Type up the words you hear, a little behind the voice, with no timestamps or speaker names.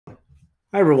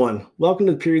Hi everyone, welcome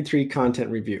to the Period 3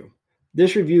 Content Review.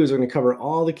 This review is going to cover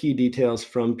all the key details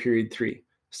from Period 3,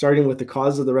 starting with the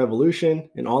causes of the revolution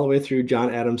and all the way through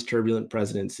John Adams' turbulent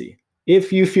presidency.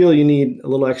 If you feel you need a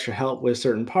little extra help with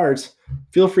certain parts,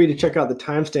 feel free to check out the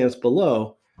timestamps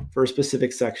below for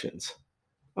specific sections.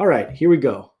 All right, here we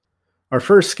go. Our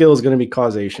first skill is going to be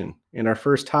causation, and our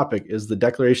first topic is the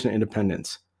Declaration of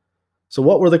Independence. So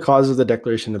what were the causes of the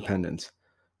Declaration of Independence?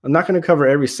 I'm not going to cover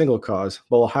every single cause,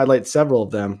 but we'll highlight several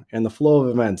of them and the flow of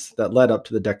events that led up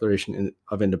to the Declaration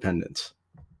of Independence.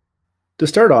 To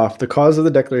start off, the cause of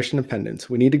the Declaration of Independence,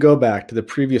 we need to go back to the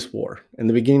previous war and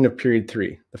the beginning of Period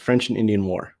 3, the French and Indian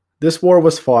War. This war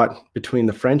was fought between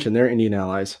the French and their Indian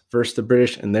allies versus the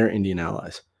British and their Indian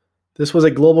allies. This was a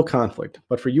global conflict,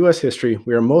 but for U.S. history,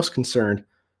 we are most concerned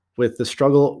with the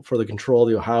struggle for the control of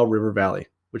the Ohio River Valley,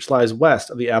 which lies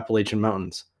west of the Appalachian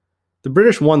Mountains. The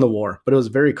British won the war, but it was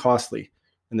very costly,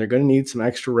 and they're going to need some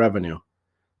extra revenue.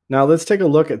 Now let's take a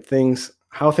look at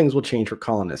how things will change for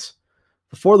colonists.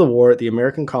 Before the war, the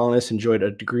American colonists enjoyed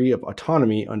a degree of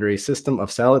autonomy under a system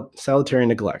of salutary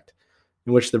neglect,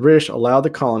 in which the British allowed the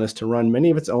colonists to run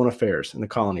many of its own affairs in the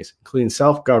colonies, including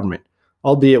self-government,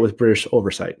 albeit with British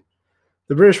oversight.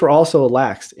 The British were also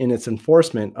lax in its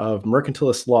enforcement of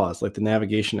mercantilist laws like the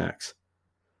Navigation Acts.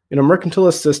 In a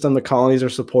mercantilist system, the colonies are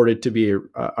supposed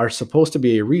to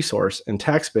be a resource and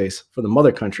tax base for the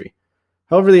mother country.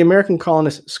 However, the American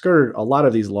colonists skirted a lot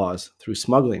of these laws through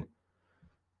smuggling.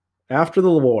 After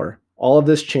the war, all of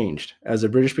this changed as the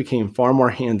British became far more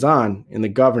hands-on in the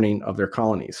governing of their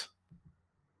colonies.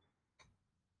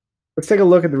 Let's take a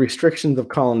look at the restrictions of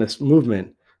colonist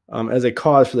movement as a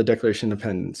cause for the Declaration of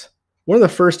Independence. One of the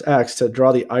first acts to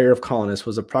draw the ire of colonists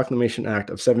was the Proclamation Act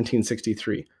of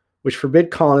 1763, which forbid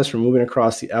colonists from moving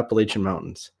across the Appalachian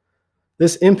Mountains.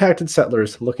 This impacted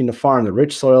settlers looking to farm the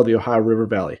rich soil of the Ohio River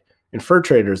Valley and fur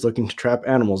traders looking to trap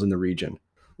animals in the region.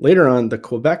 Later on, the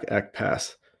Quebec Act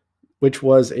passed, which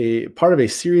was a part of a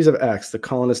series of acts the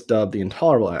colonists dubbed the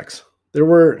Intolerable Acts. There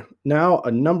were now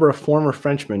a number of former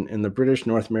Frenchmen in the British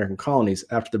North American colonies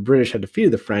after the British had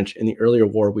defeated the French in the earlier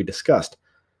war we discussed.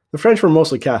 The French were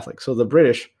mostly Catholic, so the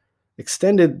British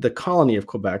extended the colony of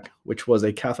Quebec, which was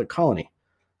a Catholic colony.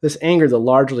 This angered the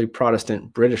largely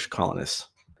Protestant British colonists.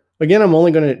 Again, I'm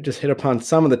only going to just hit upon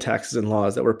some of the taxes and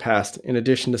laws that were passed in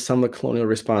addition to some of the colonial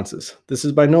responses. This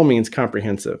is by no means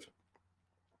comprehensive.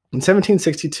 In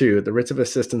 1762, the writs of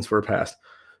assistance were passed,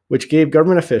 which gave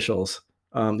government officials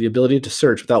the ability to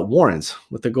search without warrants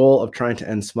with the goal of trying to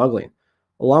end smuggling.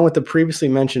 Along with the previously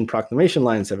mentioned proclamation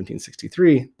line in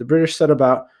 1763, the British set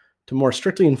about to more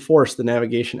strictly enforce the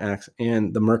Navigation Acts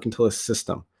and the mercantilist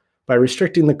system by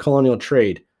restricting the colonial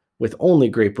trade with only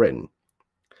Great Britain.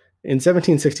 In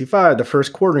 1765, the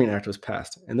first Quartering Act was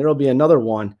passed, and there will be another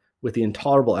one with the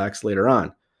Intolerable Acts later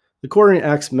on. The Quartering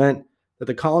Acts meant that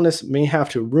the colonists may have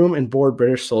to room and board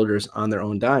British soldiers on their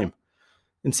own dime.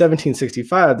 In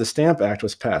 1765, the Stamp Act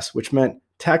was passed, which meant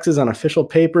taxes on official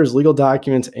papers, legal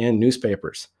documents, and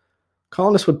newspapers.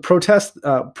 Colonists would protest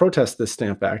this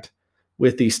Stamp Act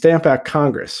with the Stamp Act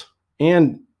Congress,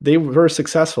 and they were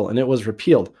successful, and it was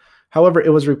repealed. However,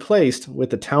 it was replaced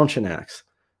with the Townshend Acts,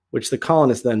 which the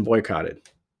colonists then boycotted.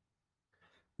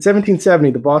 In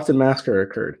 1770, the Boston Massacre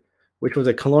occurred, which was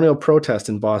a colonial protest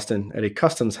in Boston at a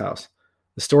customs house.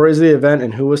 The stories of the event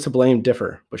and who was to blame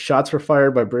differ, but shots were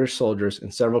fired by British soldiers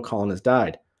and several colonists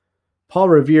died. Paul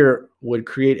Revere would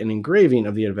create an engraving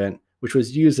of the event, which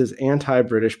was used as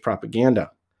anti-British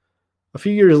propaganda. A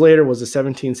few years later was the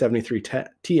 1773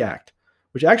 Tea Act,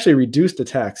 which actually reduced the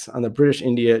tax on the British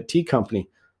India Tea Company.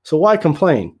 So why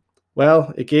complain?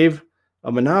 Well, it gave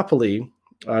a monopoly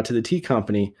to the tea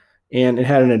company, and it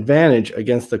had an advantage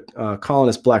against the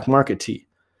colonist black market tea.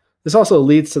 This also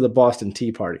leads to the Boston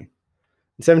Tea Party.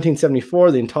 In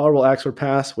 1774, the Intolerable Acts were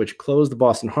passed, which closed the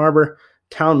Boston Harbor.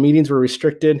 Town meetings were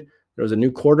restricted. There was a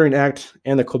new Quartering Act,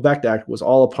 and the Quebec Act was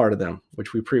all a part of them,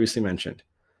 which we previously mentioned.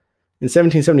 In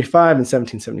 1775 and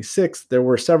 1776, there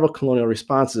were several colonial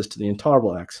responses to the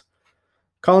Intolerable Acts.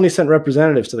 Colonies sent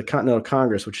representatives to the Continental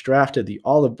Congress, which drafted the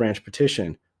Olive Branch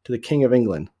Petition to the King of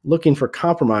England, looking for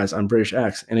compromise on British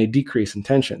acts and a decrease in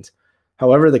tensions.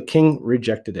 However, the king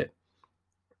rejected it.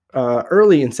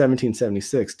 Early in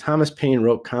 1776, Thomas Paine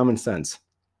wrote Common Sense,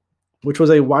 which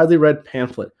was a widely read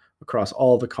pamphlet across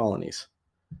all of the colonies.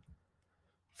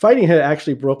 Fighting had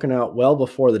actually broken out well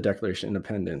before the Declaration of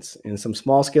Independence in some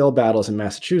small-scale battles in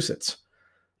Massachusetts.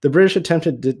 The British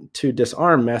attempted to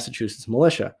disarm Massachusetts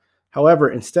militia.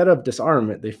 However, instead of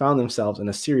disarmament, they found themselves in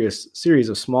a series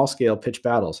of small-scale pitched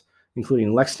battles,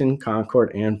 including Lexington,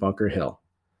 Concord, and Bunker Hill.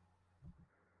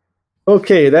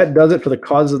 Okay, that does it for the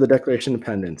causes of the Declaration of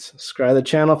Independence. Subscribe to the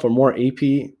channel for more AP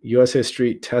U.S.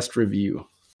 History test review.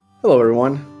 Hello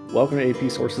everyone, welcome to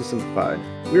AP Sources Simplified.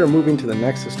 We are moving to the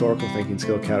next historical thinking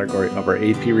skill category of our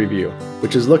AP review,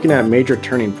 which is looking at major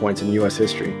turning points in U.S.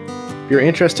 history. If you're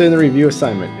interested in the review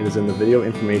assignment, it is in the video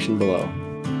information below.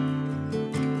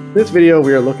 In this video,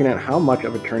 we are looking at how much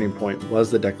of a turning point was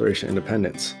the Declaration of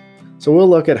Independence. So we'll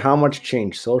look at how much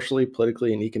changed socially,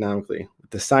 politically, and economically with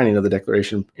the signing of the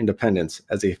Declaration of Independence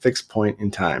as a fixed point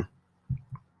in time.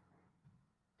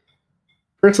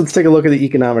 First, let's take a look at the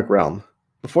economic realm.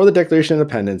 Before the Declaration of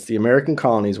Independence, the American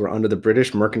colonies were under the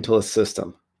British mercantilist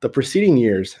system. The preceding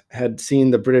years had seen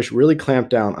the British really clamp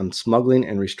down on smuggling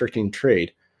and restricting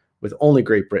trade with only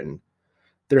Great Britain.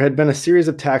 There had been a series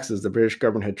of taxes the British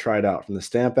government had tried out, from the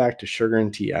Stamp Act to Sugar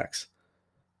and Tea Acts.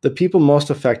 The people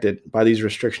most affected by these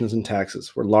restrictions and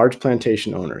taxes were large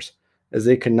plantation owners, as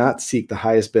they could not seek the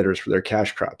highest bidders for their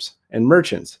cash crops, and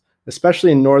merchants,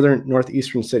 especially in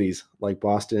northeastern cities like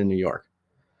Boston and New York.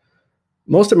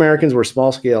 Most Americans were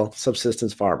small-scale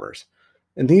subsistence farmers,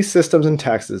 and these systems and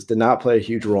taxes did not play a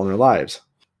huge role in their lives.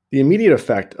 The immediate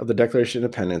effect of the Declaration of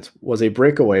Independence was a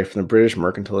breakaway from the British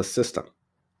mercantilist system.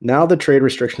 Now the trade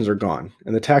restrictions are gone,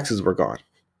 and the taxes were gone.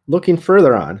 Looking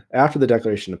further on, after the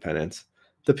Declaration of Independence,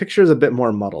 the picture is a bit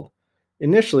more muddled.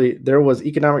 Initially, there was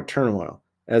economic turmoil,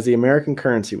 as the American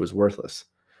currency was worthless.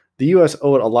 The U.S.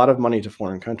 owed a lot of money to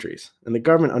foreign countries, and the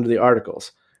government under the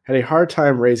Articles had a hard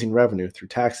time raising revenue through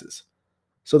taxes.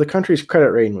 So the country's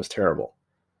credit rating was terrible.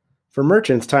 For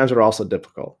merchants, times were also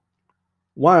difficult.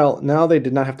 While now they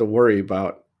did not have to worry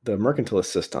about the mercantilist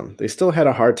system, they still had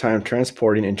a hard time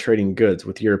transporting and trading goods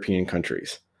with European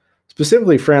countries.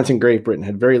 Specifically, France and Great Britain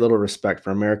had very little respect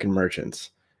for American merchants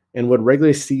and would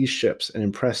regularly seize ships and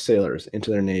impress sailors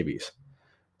into their navies.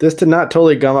 This did not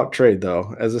totally gum up trade,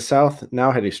 though, as the South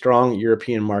now had a strong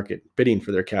European market bidding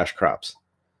for their cash crops.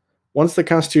 Once the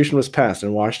Constitution was passed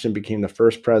and Washington became the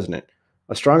first president,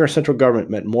 a stronger central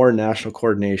government meant more national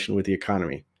coordination with the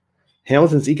economy.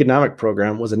 Hamilton's economic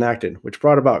program was enacted, which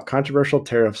brought about controversial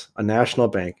tariffs, a national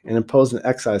bank, and imposed an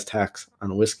excise tax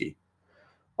on whiskey.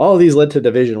 All of these led to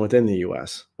division within the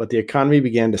U.S., but the economy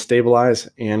began to stabilize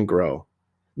and grow.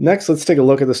 Next, let's take a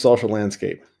look at the social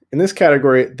landscape. In this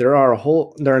category, there are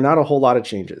not a whole lot of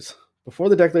changes. Before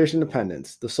the Declaration of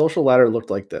Independence, the social ladder looked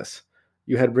like this.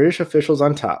 You had British officials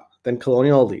on top, then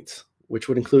colonial elites, which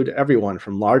would include everyone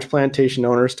from large plantation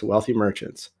owners to wealthy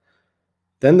merchants.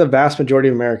 Then the vast majority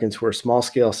of Americans who were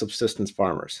small-scale subsistence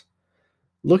farmers.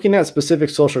 Looking at specific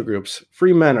social groups,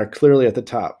 free men are clearly at the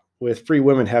top, with free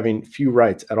women having few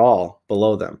rights at all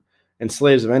below them, and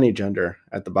slaves of any gender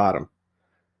at the bottom.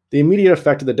 The immediate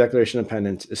effect of the Declaration of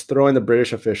Independence is throwing the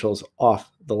British officials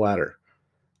off the ladder.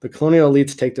 The colonial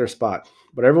elites take their spot,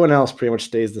 but everyone else pretty much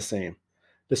stays the same.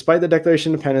 Despite the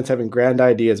Declaration of Independence having grand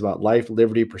ideas about life,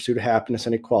 liberty, pursuit of happiness,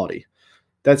 and equality,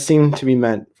 that seemed to be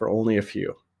meant for only a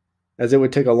few, as it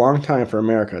would take a long time for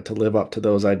America to live up to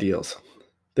those ideals.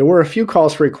 There were a few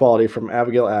calls for equality from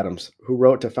Abigail Adams, who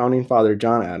wrote to founding father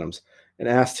John Adams and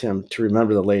asked him to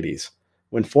remember the ladies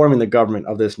when forming the government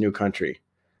of this new country.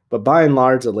 But by and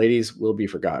large, the ladies will be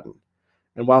forgotten.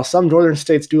 And while some northern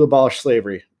states do abolish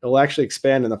slavery, it will actually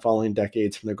expand in the following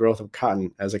decades from the growth of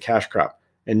cotton as a cash crop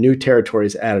and new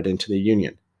territories added into the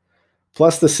Union.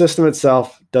 Plus, the system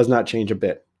itself does not change a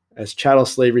bit, as chattel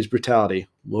slavery's brutality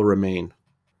will remain.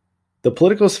 The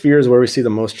political sphere is where we see the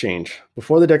most change.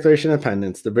 Before the Declaration of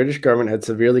Independence, the British government had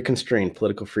severely constrained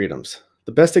political freedoms,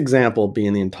 the best example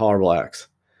being the Intolerable Acts.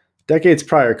 Decades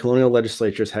prior, colonial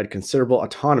legislatures had considerable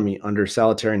autonomy under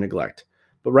salutary neglect,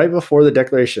 but right before the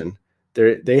Declaration,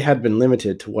 they had been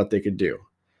limited to what they could do.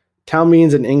 Town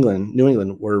meetings in New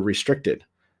England were restricted,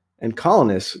 and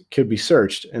colonists could be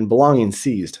searched and belongings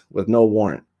seized with no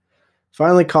warrant.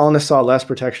 Finally, colonists saw less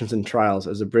protections in trials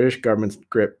as the British government's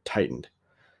grip tightened.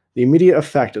 The immediate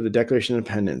effect of the Declaration of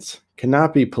Independence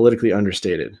cannot be politically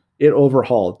understated. It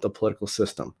overhauled the political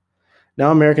system.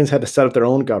 Now Americans had to set up their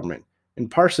own government, and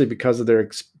partially because of their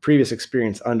previous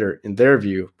experience under, in their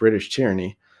view, British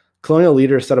tyranny, colonial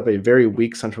leaders set up a very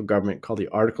weak central government called the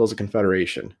Articles of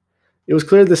Confederation. It was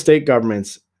clear the state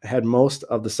governments had most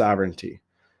of the sovereignty,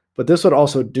 but this would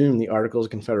also doom the Articles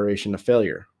of Confederation to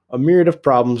failure. A myriad of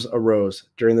problems arose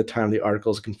during the time of the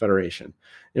Articles of Confederation,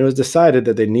 and it was decided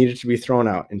that they needed to be thrown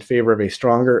out in favor of a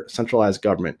stronger, centralized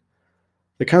government.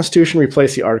 The Constitution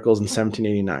replaced the Articles in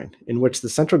 1789, in which the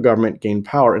central government gained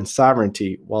power and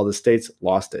sovereignty while the states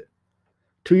lost it.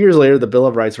 2 years later, the Bill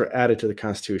of Rights were added to the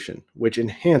Constitution, which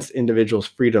enhanced individuals'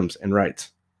 freedoms and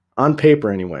rights. On paper,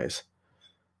 anyways.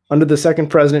 Under the second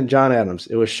president, John Adams,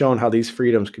 it was shown how these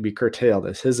freedoms could be curtailed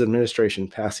as his administration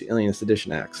passed the Alien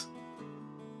Sedition Acts.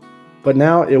 But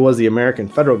now it was the American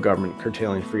federal government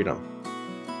curtailing freedom,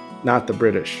 not the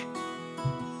British.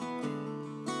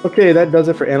 Okay, that does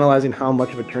it for analyzing how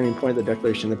much of a turning point the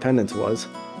Declaration of Independence was.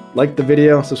 Like the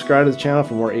video, subscribe to the channel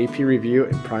for more AP review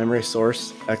and primary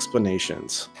source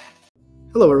explanations.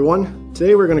 Hello everyone.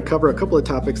 Today we're going to cover a couple of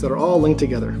topics that are all linked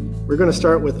together. We're going to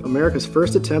start with America's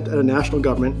first attempt at a national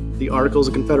government, the Articles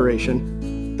of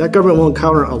Confederation. That government will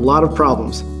encounter a lot of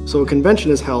problems, so a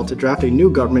convention is held to draft a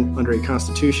new government under a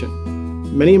constitution.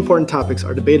 Many important topics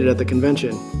are debated at the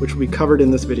convention, which will be covered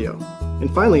in this video.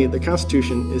 And finally, the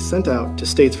Constitution is sent out to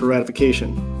states for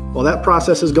ratification. While that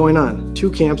process is going on, two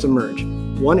camps emerge,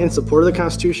 one in support of the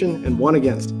Constitution and one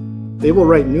against. They will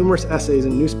write numerous essays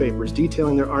in newspapers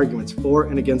detailing their arguments for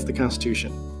and against the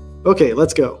Constitution. Okay,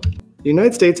 let's go. The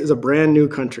United States is a brand new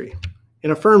country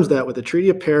and affirms that with the Treaty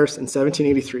of Paris in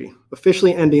 1783,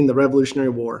 officially ending the Revolutionary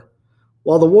War.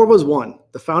 While the war was won,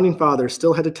 the Founding Fathers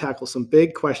still had to tackle some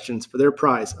big questions for their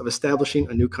prize of establishing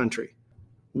a new country,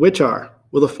 which are,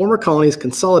 will the former colonies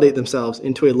consolidate themselves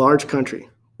into a large country,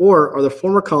 or are the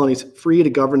former colonies free to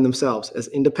govern themselves as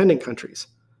independent countries?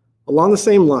 Along the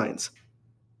same lines,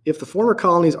 if the former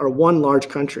colonies are one large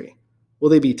country, will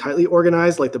they be tightly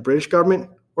organized like the British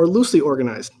government or loosely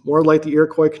organized, more like the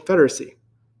Iroquois Confederacy?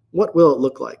 What will it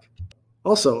look like?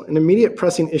 Also, an immediate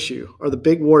pressing issue are the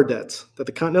big war debts that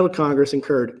the Continental Congress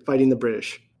incurred fighting the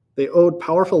British. They owed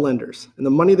powerful lenders, and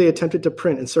the money they attempted to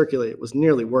print and circulate was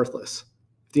nearly worthless.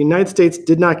 If the United States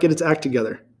did not get its act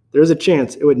together, there is a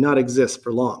chance it would not exist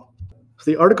for long.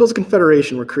 So the Articles of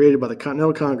Confederation were created by the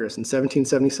Continental Congress in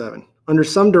 1777, under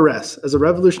some duress, as the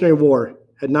Revolutionary War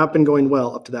had not been going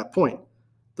well up to that point.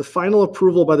 The final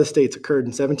approval by the states occurred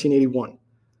in 1781.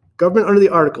 Government under the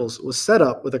Articles was set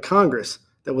up with a Congress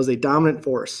that was a dominant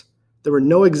force. There were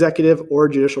no executive or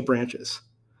judicial branches.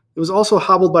 It was also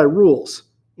hobbled by rules,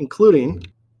 including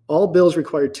all bills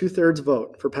required 2/3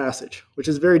 vote for passage, which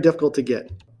is very difficult to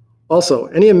get. Also,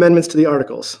 any amendments to the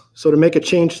Articles, so to make a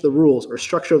change to the rules or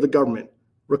structure of the government,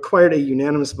 required a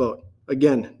unanimous vote.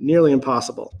 Again, nearly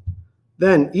impossible.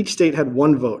 Then, each state had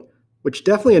one vote, which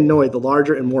definitely annoyed the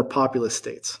larger and more populous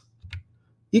states.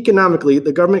 Economically,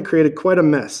 the government created quite a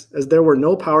mess, as there were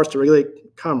no powers to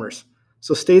regulate commerce,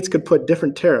 so states could put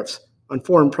different tariffs on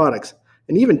foreign products,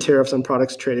 and even tariffs on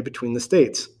products traded between the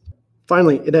states.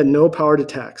 Finally, it had no power to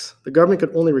tax. The government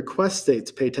could only request states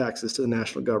pay taxes to the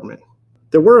national government.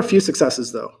 There were a few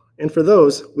successes, though, and for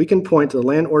those, we can point to the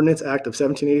Land Ordinance Act of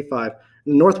 1785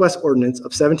 and the Northwest Ordinance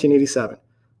of 1787.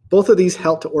 Both of these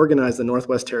helped to organize the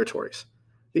Northwest Territories,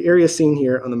 the area seen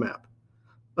here on the map.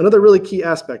 Another really key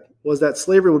aspect was that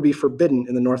slavery would be forbidden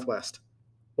in the Northwest.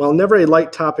 While never a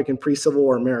light topic in pre-Civil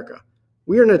War America,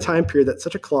 we are in a time period that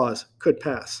such a clause could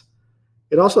pass.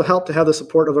 It also helped to have the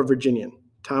support of a Virginian,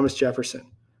 Thomas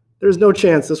Jefferson. There is no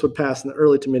chance this would pass in the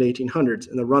early to mid-1800s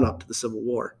in the run-up to the Civil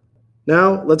War.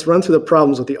 Now, let's run through the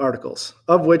problems with the Articles,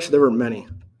 of which there were many.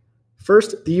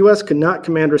 First, the U.S. could not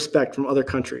command respect from other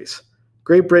countries.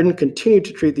 Great Britain continued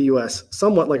to treat the U.S.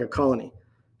 somewhat like a colony.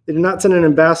 They did not send an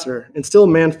ambassador and still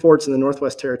manned forts in the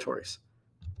Northwest Territories.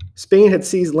 Spain had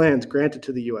seized lands granted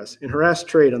to the U.S. and harassed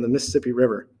trade on the Mississippi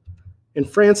River. And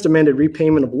France demanded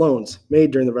repayment of loans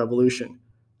made during the Revolution.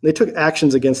 They took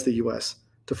actions against the U.S.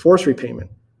 to force repayment.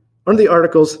 Under the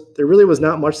Articles, there really was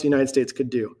not much the United States could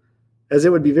do, as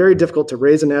it would be very difficult to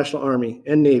raise a national army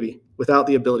and navy without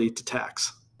the ability to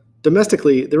tax.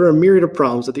 Domestically, there were a myriad of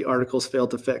problems that the Articles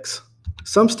failed to fix.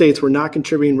 Some states were not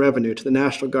contributing revenue to the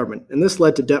national government, and this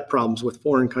led to debt problems with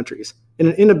foreign countries, and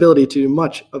an inability to do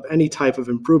much of any type of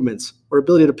improvements or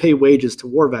ability to pay wages to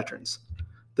war veterans.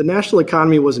 The national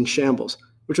economy was in shambles,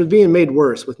 which was being made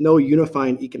worse with no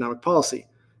unifying economic policy,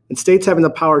 and states having the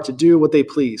power to do what they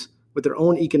please with their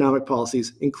own economic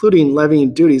policies, including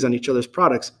levying duties on each other's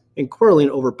products and quarreling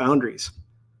over boundaries.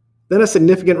 Then a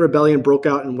significant rebellion broke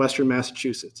out in western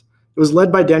Massachusetts. It was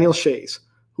led by Daniel Shays,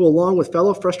 who, along with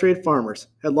fellow frustrated farmers,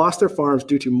 had lost their farms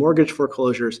due to mortgage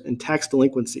foreclosures and tax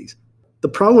delinquencies. The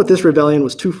problem with this rebellion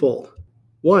was twofold.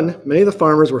 One, many of the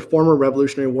farmers were former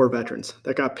Revolutionary War veterans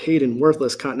that got paid in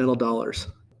worthless continental dollars.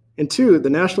 And two, the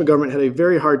national government had a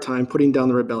very hard time putting down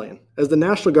the rebellion, as the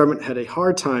national government had a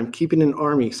hard time keeping an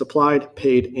army supplied,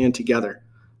 paid, and together.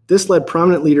 This led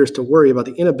prominent leaders to worry about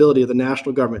the inability of the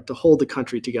national government to hold the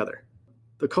country together.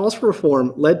 The calls for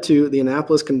reform led to the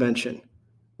Annapolis Convention,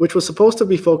 which was supposed to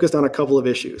be focused on a couple of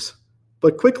issues.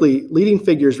 But quickly, leading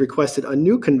figures requested a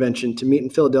new convention to meet in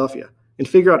Philadelphia and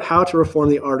figure out how to reform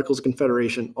the Articles of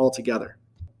Confederation altogether.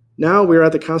 Now we are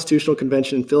at the Constitutional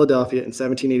Convention in Philadelphia in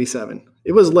 1787.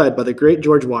 It was led by the great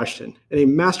George Washington and a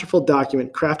masterful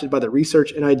document crafted by the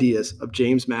research and ideas of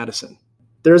James Madison.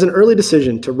 There was an early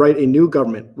decision to write a new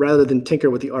government rather than tinker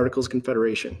with the Articles of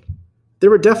Confederation. There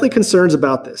were definitely concerns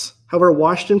about this. However,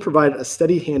 Washington provided a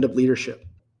steady hand of leadership.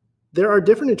 There are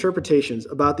different interpretations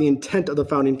about the intent of the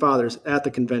Founding Fathers at the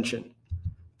convention.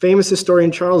 Famous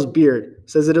historian Charles Beard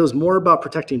says that it was more about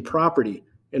protecting property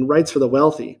and rights for the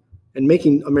wealthy and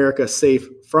making America safe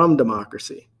from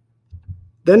democracy.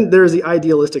 Then there is the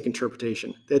idealistic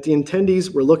interpretation that the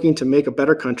attendees were looking to make a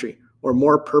better country or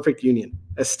more perfect union,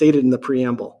 as stated in the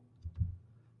preamble.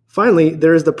 Finally,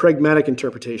 there is the pragmatic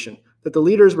interpretation that the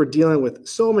leaders were dealing with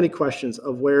so many questions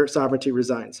of where sovereignty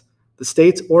resides, the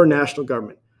states or national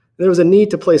government. And there was a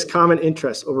need to place common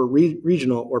interests over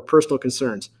regional or personal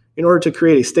concerns in order to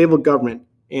create a stable government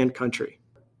and country.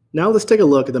 Now let's take a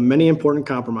look at the many important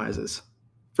compromises.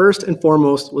 First and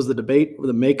foremost was the debate over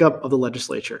the makeup of the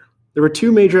legislature. There were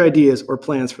two major ideas or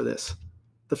plans for this.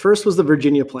 The first was the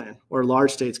Virginia Plan, or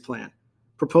Large States Plan,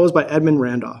 proposed by Edmund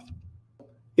Randolph.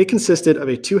 It consisted of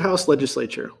a two-house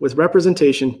legislature with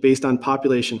representation based on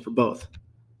population for both,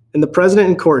 and the president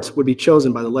and courts would be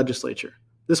chosen by the legislature.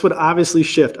 This would obviously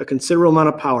shift a considerable amount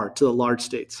of power to the large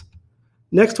states.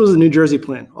 Next was the New Jersey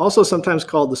Plan, also sometimes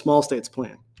called the Small States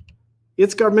Plan.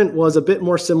 Its government was a bit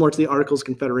more similar to the Articles of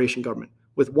Confederation government,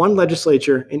 with one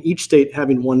legislature and each state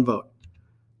having one vote.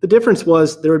 The difference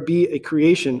was there would be a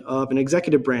creation of an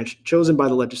executive branch chosen by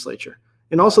the legislature,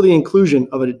 and also the inclusion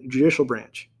of a judicial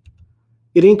branch.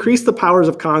 It increased the powers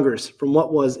of Congress from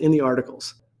what was in the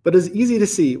Articles, but it is easy to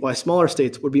see why smaller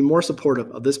states would be more supportive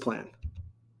of this plan.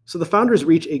 So the founders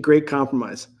reached a great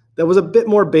compromise that was a bit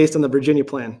more based on the Virginia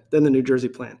Plan than the New Jersey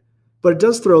Plan, but it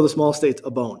does throw the small states a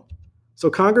bone.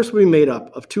 So Congress would be made up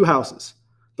of two houses.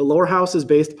 The lower house is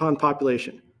based upon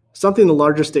population, something the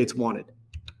larger states wanted.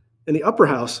 And the upper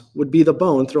house would be the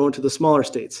bone thrown to the smaller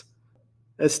states,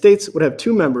 as states would have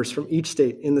two members from each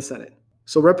state in the Senate.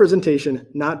 So representation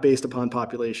not based upon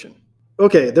population.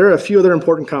 Okay, there are a few other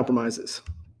important compromises.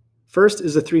 First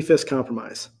is the 3/5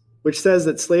 compromise, which says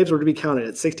that slaves were to be counted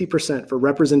at 60% for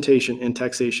representation and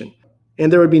taxation,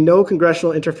 and there would be no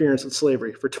congressional interference with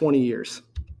slavery for 20 years.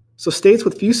 So states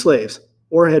with few slaves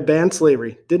or had banned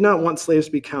slavery did not want slaves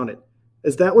to be counted,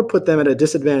 as that would put them at a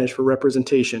disadvantage for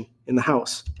representation in the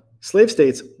House. Slave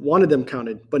states wanted them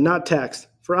counted, but not taxed,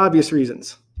 for obvious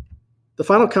reasons. The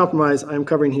final compromise I am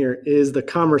covering here is the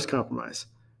Commerce Compromise,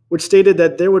 which stated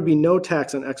that there would be no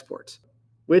tax on exports.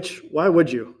 Which, why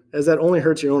would you, as that only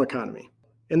hurts your own economy?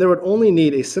 And there would only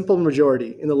need a simple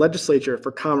majority in the legislature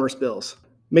for commerce bills,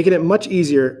 making it much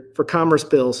easier for commerce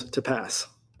bills to pass.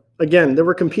 Again, there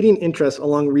were competing interests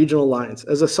along regional lines,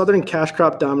 as the southern cash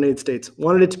crop-dominated states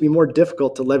wanted it to be more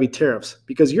difficult to levy tariffs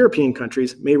because European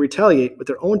countries may retaliate with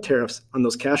their own tariffs on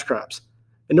those cash crops.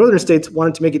 And northern states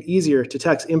wanted to make it easier to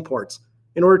tax imports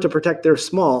in order to protect their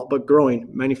small but growing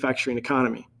manufacturing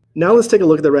economy. Now let's take a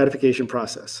look at the ratification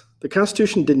process. The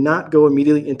Constitution did not go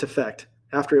immediately into effect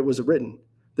after it was written.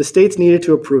 The states needed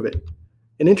to approve it.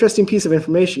 An interesting piece of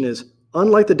information is,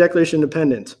 unlike the Declaration of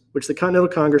Independence, which the Continental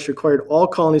Congress required all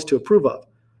colonies to approve of,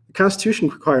 the Constitution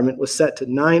requirement was set to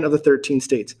 9 of the 13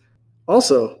 states.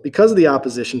 Also, because of the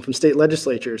opposition from state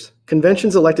legislatures,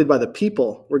 conventions elected by the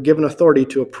people were given authority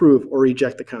to approve or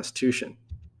reject the Constitution.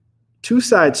 Two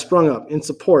sides sprung up in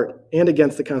support and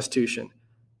against the Constitution.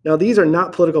 Now, these are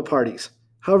not political parties.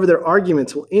 However, their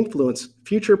arguments will influence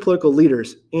future political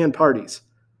leaders and parties.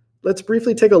 Let's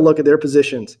briefly take a look at their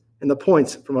positions and the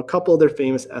points from a couple of their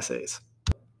famous essays.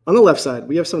 On the left side,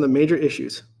 we have some of the major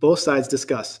issues both sides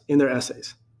discuss in their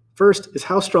essays. First is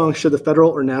how strong should the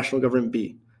federal or national government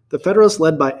be? The Federalists,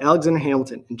 led by Alexander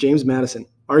Hamilton and James Madison,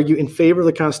 argue in favor of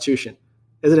the Constitution,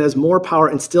 as it has more power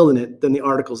instilled in it than the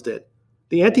Articles did.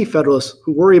 The Anti-Federalists,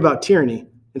 who worry about tyranny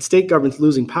and state governments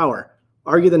losing power,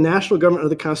 argue the national government of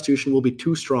the Constitution will be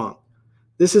too strong.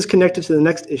 This is connected to the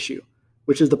next issue,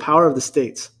 which is the power of the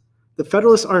states. The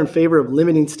Federalists are in favor of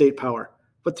limiting state power,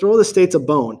 but throw the states a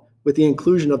bone with the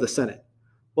inclusion of the Senate,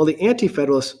 while the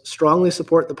Anti-Federalists strongly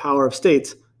support the power of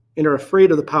states and are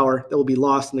afraid of the power that will be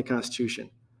lost in the Constitution.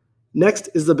 Next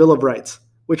is the Bill of Rights,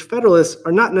 which Federalists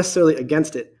are not necessarily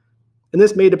against it, and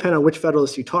this may depend on which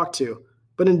Federalists you talk to,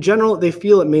 but in general, they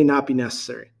feel it may not be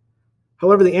necessary.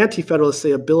 However, the Anti-Federalists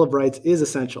say a Bill of Rights is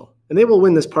essential, and they will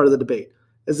win this part of the debate,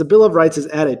 as the Bill of Rights is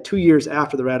added 2 years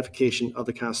after the ratification of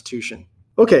the Constitution.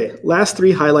 Okay, last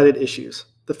three highlighted issues.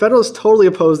 The Federalists totally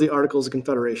opposed the Articles of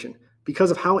Confederation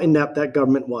because of how inept that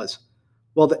government was,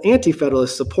 while the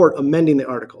Anti-Federalists support amending the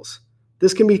Articles.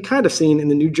 This can be kind of seen in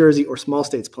the New Jersey or Small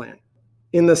States Plan.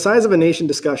 In the size of a nation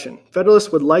discussion,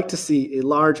 Federalists would like to see a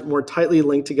large, more tightly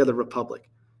linked together republic,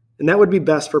 and that would be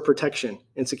best for protection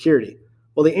and security,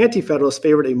 while the Anti-Federalists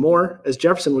favored a more, as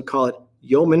Jefferson would call it,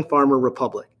 yeoman farmer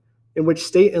republic. in which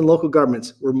state and local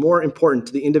governments were more important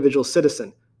to the individual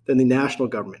citizen than the national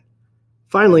government.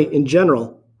 Finally, in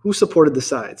general, who supported the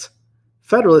sides?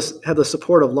 Federalists had the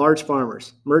support of large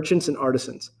farmers, merchants, and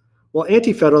artisans, while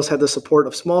Anti-Federalists had the support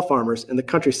of small farmers in the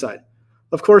countryside.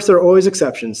 Of course, there are always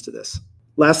exceptions to this.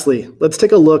 Lastly, let's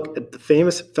take a look at the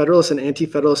famous Federalist and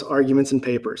Anti-Federalist arguments and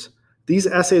papers. These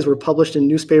essays were published in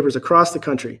newspapers across the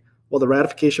country while the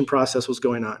ratification process was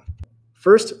going on.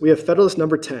 First, we have Federalist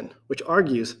number 10, which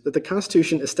argues that the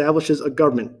Constitution establishes a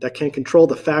government that can control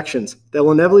the factions that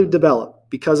will inevitably develop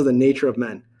because of the nature of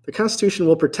men. The Constitution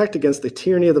will protect against the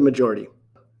tyranny of the majority.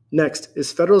 Next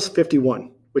is Federalist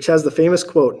 51, which has the famous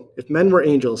quote, "If men were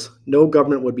angels, no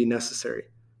government would be necessary."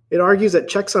 It argues that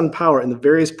checks on power in the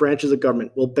various branches of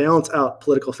government will balance out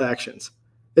political factions.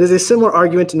 It is a similar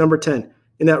argument to number 10,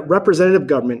 in that representative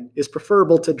government is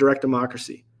preferable to direct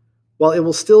democracy, while it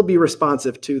will still be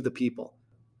responsive to the people.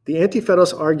 The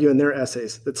Anti-Federalists argue in their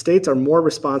essays that states are more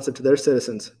responsive to their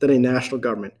citizens than a national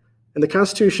government, and the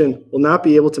Constitution will not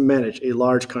be able to manage a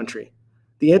large country.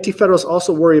 The Anti-Federalists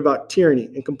also worry about tyranny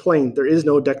and complain there is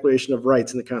no Declaration of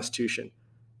Rights in the Constitution.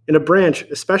 And a branch,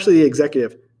 especially the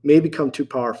executive, may become too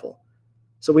powerful.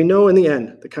 So we know in the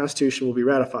end the Constitution will be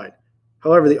ratified.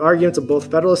 However, the arguments of both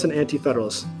Federalists and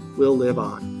Anti-Federalists will live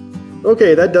on.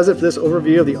 Okay, that does it for this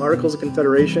overview of the Articles of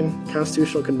Confederation,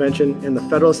 Constitutional Convention, and the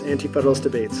Federalist-Anti-Federalist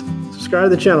debates.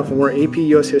 Subscribe to the channel for more AP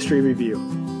US History Review.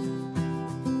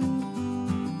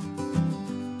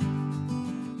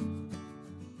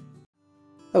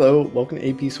 Hello, welcome to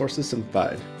AP Sources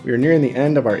Simplified. We are nearing the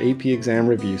end of our AP exam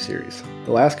review series.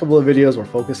 The last couple of videos were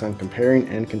focused on comparing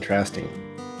and contrasting.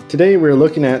 Today we are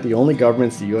looking at the only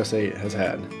governments the USA has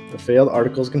had, the failed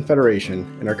Articles of Confederation,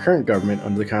 and our current government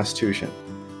under the Constitution.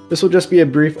 This will just be a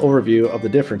brief overview of the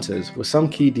differences with some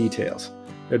key details.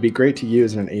 It would be great to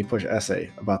use in an APUSH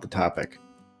essay about the topic.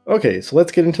 Okay, so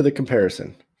let's get into the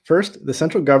comparison. First, the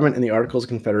central government in the Articles of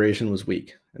Confederation was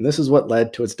weak, and this is what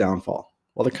led to its downfall,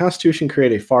 while the Constitution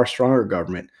created a far stronger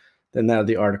government than that of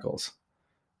the Articles.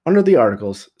 Under the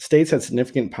Articles, states had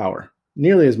significant power,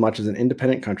 nearly as much as an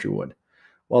independent country would,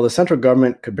 while the central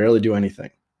government could barely do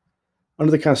anything.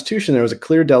 Under the Constitution, there was a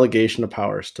clear delegation of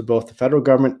powers to both the federal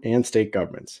government and state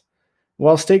governments.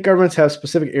 While state governments have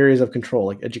specific areas of control,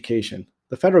 like education,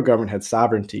 the federal government had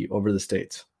sovereignty over the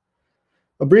states.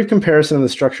 A brief comparison of the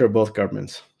structure of both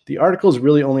governments. The Articles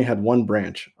really only had one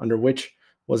branch, under which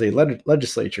was a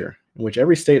legislature, in which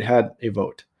every state had a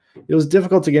vote. It was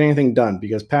difficult to get anything done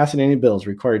because passing any bills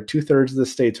required 2/3 of the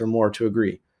states or more to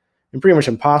agree, and pretty much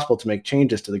impossible to make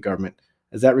changes to the government,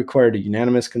 as that required a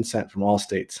unanimous consent from all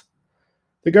states.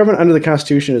 The government under the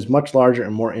Constitution is much larger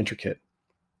and more intricate.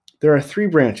 There are 3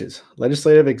 branches: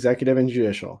 legislative, executive, and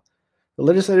judicial. The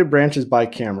legislative branch is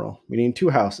bicameral, meaning 2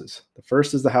 houses. The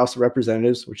first is the House of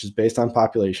Representatives, which is based on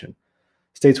population.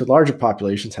 States with larger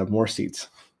populations have more seats.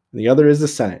 And the other is the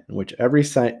Senate, in which every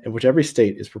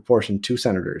state is proportioned 2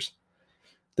 senators.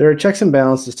 There are checks and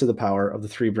balances to the power of the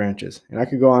 3 branches, and I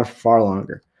could go on for far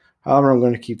longer. However, I'm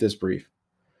going to keep this brief.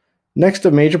 Next,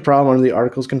 a major problem under the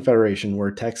Articles of Confederation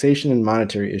were taxation and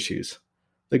monetary issues.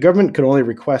 The government could only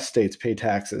request states pay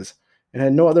taxes and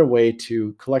had no other way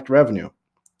to collect revenue.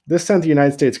 This sent the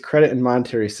United States credit and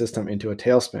monetary system into a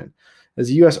tailspin, as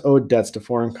the U.S. owed debts to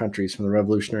foreign countries from the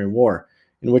Revolutionary War,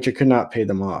 in which it could not pay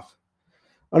them off.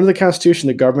 Under the Constitution,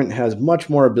 the government has much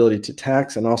more ability to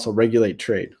tax and also regulate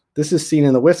trade. This is seen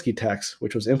in the whiskey tax,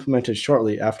 which was implemented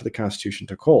shortly after the Constitution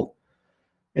took hold,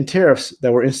 and tariffs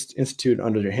that were instituted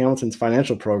under Hamilton's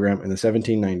financial program in the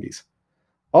 1790s.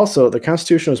 Also, the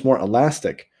Constitution was more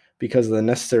elastic because of the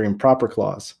necessary and proper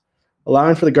clause,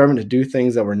 allowing for the government to do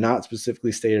things that were not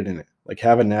specifically stated in it, like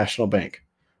have a national bank.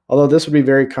 Although this would be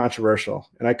very controversial,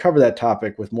 and I cover that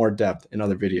topic with more depth in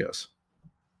other videos.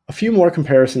 A few more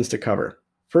comparisons to cover.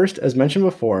 First, as mentioned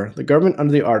before, the government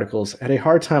under the Articles had a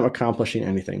hard time accomplishing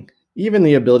anything, even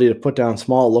the ability to put down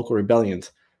small local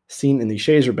rebellions, seen in the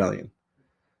Shays Rebellion.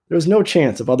 There was no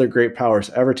chance of other great powers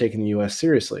ever taking the U.S.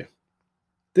 seriously.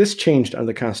 This changed under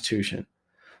the Constitution.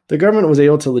 The government was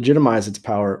able to legitimize its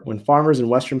power when farmers in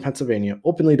western Pennsylvania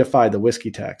openly defied the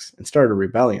whiskey tax and started a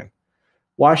rebellion.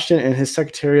 Washington and his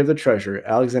Secretary of the Treasury,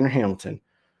 Alexander Hamilton,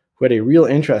 who had a real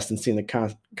interest in seeing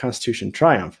the Constitution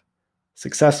triumph,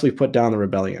 successfully put down the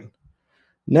rebellion.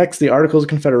 Next, the Articles of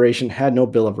Confederation had no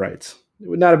Bill of Rights. It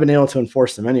would not have been able to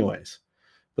enforce them anyways.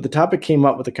 But the topic came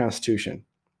up with the Constitution.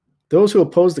 Those who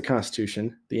opposed the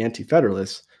Constitution, the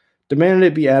Anti-Federalists, demanded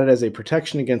it be added as a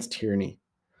protection against tyranny.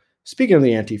 Speaking of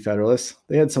the Anti-Federalists,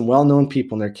 they had some well-known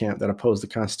people in their camp that opposed the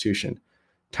Constitution: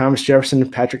 Thomas Jefferson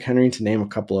and Patrick Henry, to name a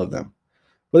couple of them.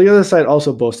 But the other side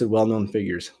also boasted well-known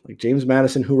figures, like James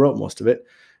Madison, who wrote most of it,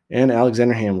 and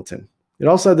Alexander Hamilton. It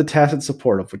also had the tacit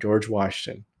support of George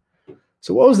Washington.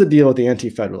 So what was the deal with the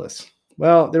Anti-Federalists?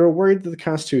 Well, they were worried that the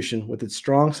Constitution, with its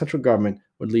strong central government,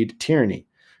 would lead to tyranny,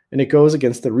 and it goes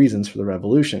against the reasons for the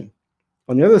Revolution.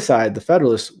 On the other side, the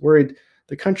Federalists worried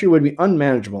the country would be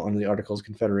unmanageable under the Articles of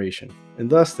Confederation, and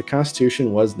thus the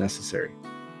Constitution was necessary.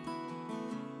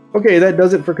 Okay, that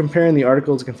does it for comparing the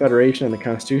Articles of Confederation and the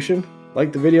Constitution.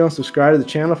 Like the video and subscribe to the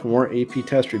channel for more AP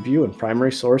test review and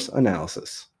primary source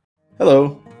analysis.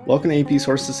 Hello, welcome to AP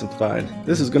Sources Simplified.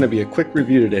 This is going to be a quick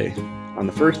review today on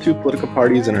the first two political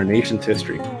parties in our nation's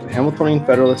history, the Hamiltonian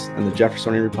Federalists and the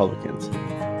Jeffersonian Republicans.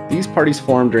 These parties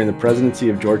formed during the presidency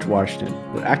of George Washington,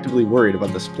 were actively worried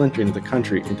about the splintering of the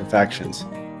country into factions.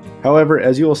 However,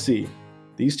 as you will see,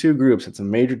 these two groups had some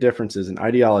major differences in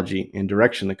ideology and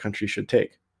direction the country should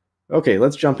take. Okay,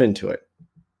 let's jump into it.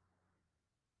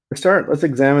 To start, let's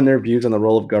examine their views on the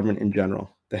role of government in general.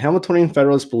 The Hamiltonian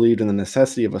Federalists believed in the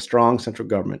necessity of a strong central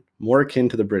government, more akin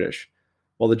to the British,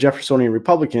 while the Jeffersonian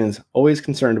Republicans, always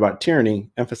concerned about tyranny,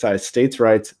 emphasized states'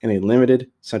 rights and a limited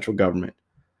central government.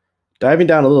 Diving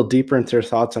down a little deeper into their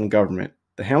thoughts on government,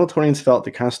 the Hamiltonians felt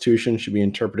the Constitution should be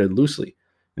interpreted loosely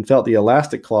and felt the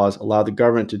elastic clause allowed the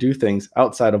government to do things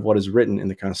outside of what is written in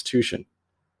the Constitution.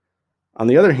 On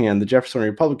the other hand, the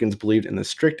Jeffersonian Republicans believed in the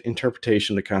strict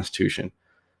interpretation of the Constitution,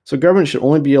 so government should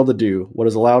only be able to do what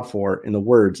is allowed for in the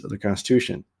words of the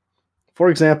Constitution. For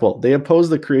example, they opposed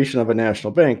the creation of a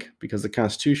national bank because the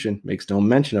Constitution makes no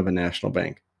mention of a national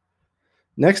bank.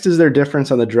 Next is their difference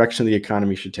on the direction the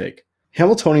economy should take.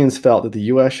 Hamiltonians felt that the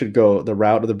U.S. should go the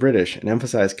route of the British and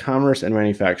emphasize commerce and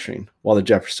manufacturing, while the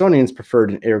Jeffersonians preferred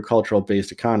an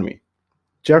agricultural-based economy.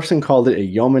 Jefferson called it a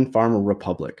yeoman-farmer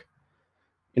republic.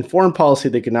 In foreign policy,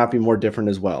 they could not be more different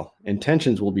as well, and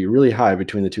tensions will be really high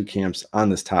between the two camps on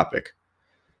this topic.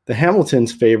 The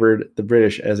Hamiltons favored the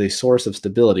British as a source of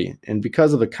stability and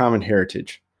because of a common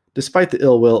heritage, despite the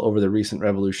ill will over the recent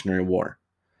Revolutionary War,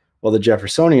 while the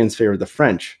Jeffersonians favored the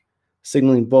French,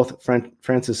 signaling both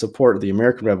France's support of the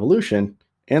American Revolution,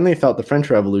 and they felt the French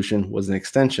Revolution was an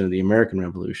extension of the American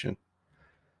Revolution.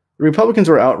 The Republicans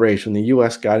were outraged when the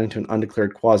U.S. got into an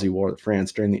undeclared quasi-war with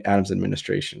France during the Adams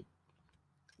administration.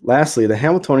 Lastly, the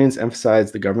Hamiltonians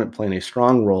emphasized the government playing a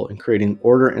strong role in creating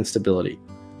order and stability,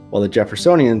 while the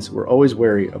Jeffersonians were always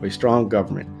wary of a strong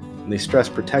government, and they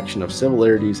stressed protection of civil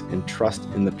liberties and trust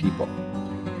in the people.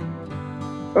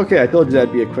 Okay, I told you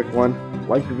that'd be a quick one.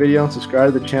 Like the video and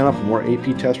subscribe to the channel for more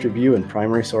AP test review and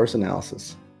primary source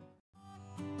analysis.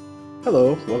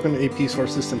 Hello, welcome to AP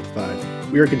Sources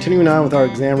Simplified. We are continuing on with our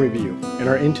exam review and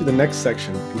are into the next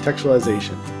section,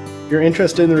 contextualization. If you're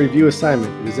interested in the review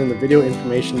assignment, it is in the video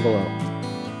information below.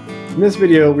 In this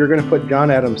video, we are going to put John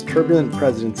Adams' turbulent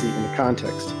presidency into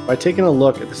context by taking a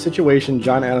look at the situation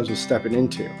John Adams was stepping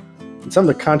into and some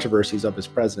of the controversies of his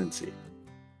presidency.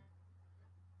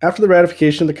 After the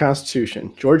ratification of the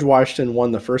Constitution, George Washington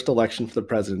won the first election for the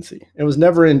presidency, and was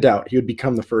never in doubt he would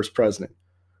become the first president.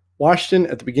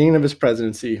 Washington, at the beginning of his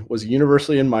presidency, was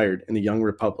universally admired in the young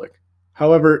republic.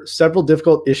 However, several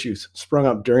difficult issues sprung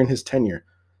up during his tenure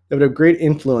that would have great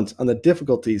influence on the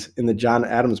difficulties in the John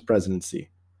Adams presidency.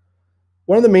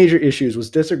 One of the major issues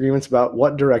was disagreements about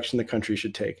what direction the country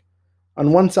should take.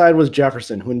 On one side was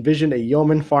Jefferson, who envisioned a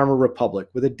yeoman-farmer republic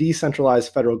with a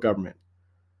decentralized federal government.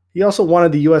 He also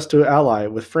wanted the U.S. to ally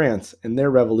with France in their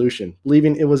revolution,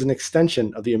 believing it was an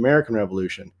extension of the American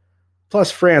Revolution. Plus,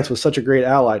 France was such a great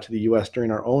ally to the U.S.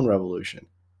 during our own revolution.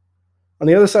 On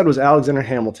the other side was Alexander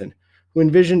Hamilton, who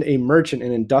envisioned a merchant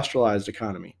and industrialized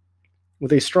economy,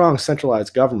 with a strong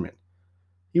centralized government.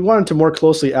 He wanted to more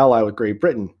closely ally with Great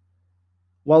Britain.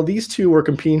 While these two were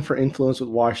competing for influence with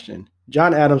Washington,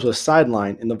 John Adams was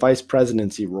sidelined in the vice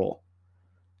presidency role.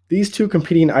 These two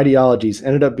competing ideologies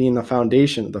ended up being the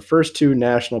foundation of the first two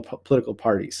national political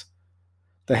parties,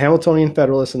 the Hamiltonian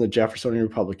Federalists and the Jeffersonian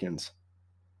Republicans.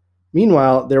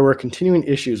 Meanwhile, there were continuing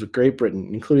issues with Great Britain,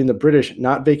 including the British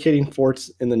not vacating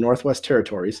forts in the Northwest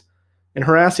Territories and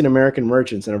harassing American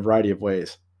merchants in a variety of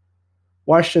ways.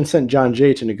 Washington sent John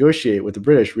Jay to negotiate with the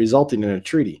British, resulting in a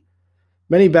treaty.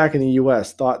 Many back in the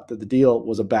U.S. thought that the deal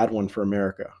was a bad one for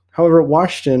America. However,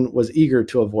 Washington was eager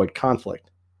to avoid conflict.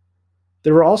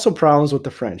 There were also problems with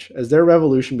the French. As their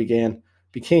revolution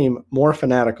became more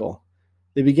fanatical,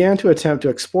 they began to attempt to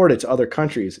export it to other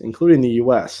countries, including the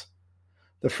U.S.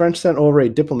 The French sent over a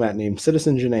diplomat named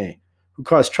Citizen Genet, who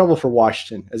caused trouble for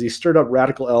Washington as he stirred up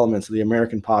radical elements of the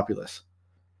American populace.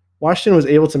 Washington was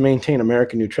able to maintain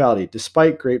American neutrality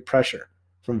despite great pressure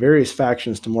from various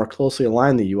factions to more closely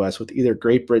align the U.S. with either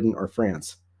Great Britain or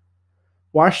France.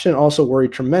 Washington also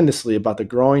worried tremendously about the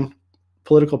growing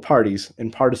political parties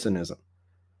and partisanism.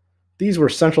 These were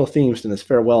central themes in his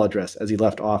farewell address as he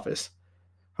left office.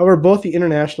 However, both the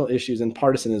international issues and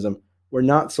partisanism were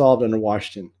not solved under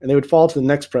Washington, and they would fall to the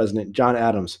next president, John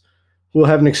Adams, who will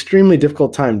have an extremely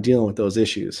difficult time dealing with those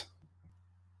issues.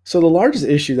 So the largest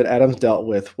issue that Adams dealt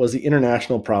with was the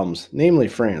international problems, namely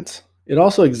France. It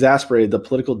also exacerbated the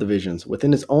political divisions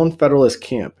within his own Federalist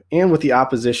camp and with the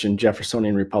opposition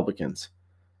Jeffersonian Republicans.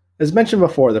 As mentioned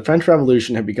before, the French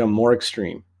Revolution had become more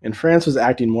extreme, and France was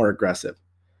acting more aggressive.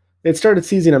 They had started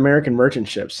seizing American merchant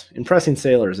ships, impressing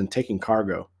sailors, and taking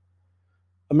cargo.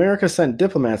 America sent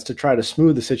diplomats to try to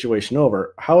smooth the situation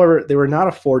over. However, they were not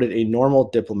afforded a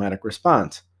normal diplomatic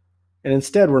response, and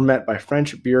instead were met by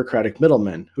French bureaucratic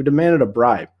middlemen who demanded a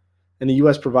bribe, and the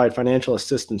U.S. provide financial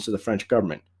assistance to the French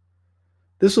government.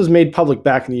 This was made public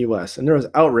back in the U.S., and there was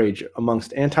outrage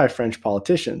amongst anti-French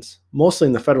politicians, mostly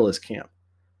in the Federalist camp.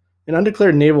 An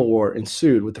undeclared naval war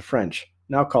ensued with the French,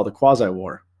 now called the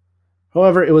Quasi-War.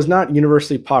 However, it was not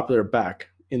universally popular back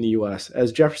in the U.S.,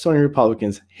 as Jeffersonian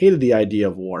Republicans hated the idea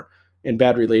of war and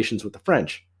bad relations with the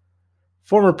French.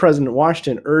 Former President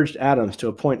Washington urged Adams to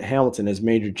appoint Hamilton as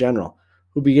Major General,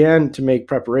 who began to make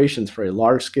preparations for a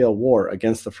large-scale war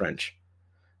against the French.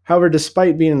 However,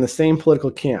 despite being in the same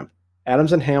political camp,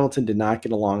 Adams and Hamilton did not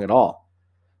get along at all.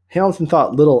 Hamilton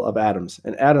thought little of Adams,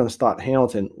 and Adams thought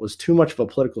Hamilton was too much of a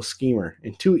political schemer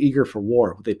and too eager for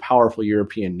war with a powerful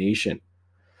European nation.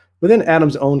 Within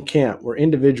Adams' own camp were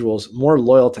individuals more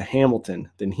loyal to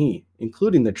Hamilton than he,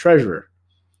 including the treasurer.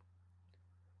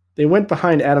 They went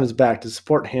behind Adams' back to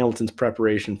support Hamilton's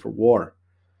preparation for war.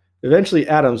 Eventually,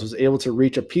 Adams was able to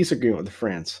reach a peace agreement with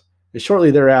France, and shortly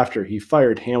thereafter, he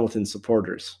fired Hamilton's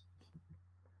supporters.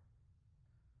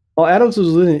 While Adams was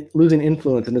losing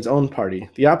influence in his own party,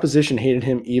 the opposition hated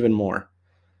him even more.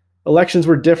 Elections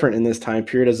were different in this time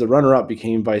period as the runner-up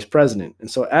became vice president,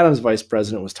 and so Adams' vice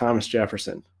president was Thomas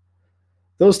Jefferson.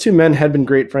 Those two men had been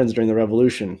great friends during the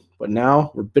Revolution, but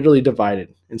now were bitterly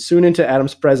divided, and soon into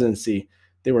Adams' presidency,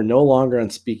 they were no longer on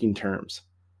speaking terms.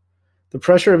 The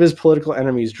pressure of his political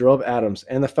enemies drove Adams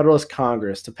and the Federalist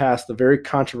Congress to pass the very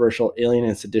controversial Alien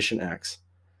and Sedition Acts.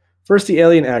 First, the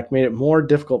Alien Act made it more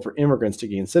difficult for immigrants to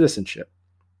gain citizenship.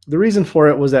 The reason for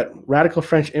it was that radical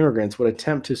French immigrants would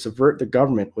attempt to subvert the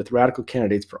government with radical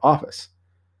candidates for office.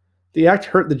 The act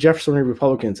hurt the Jeffersonian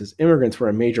Republicans as immigrants were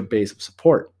a major base of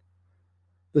support.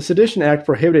 The Sedition Act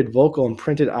prohibited vocal and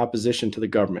printed opposition to the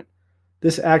government.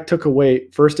 This act took away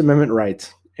First Amendment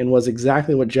rights and was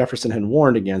exactly what Jefferson had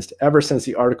warned against ever since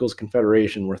the Articles of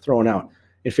Confederation were thrown out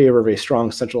in favor of a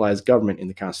strong centralized government in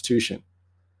the Constitution.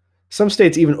 Some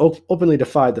states even openly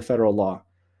defied the federal law.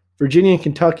 Virginia and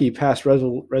Kentucky passed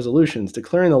resolutions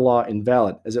declaring the law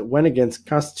invalid as it went against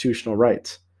constitutional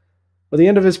rights. By the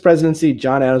end of his presidency,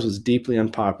 John Adams was deeply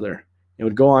unpopular and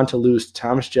would go on to lose to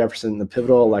Thomas Jefferson in the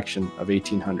pivotal election of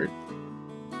 1800.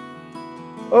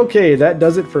 Okay, that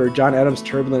does it for John Adams'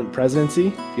 turbulent presidency.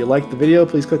 If you liked the video,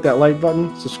 please click that like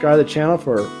button, subscribe to the channel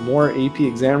for more AP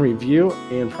exam review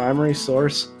and primary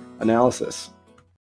source analysis.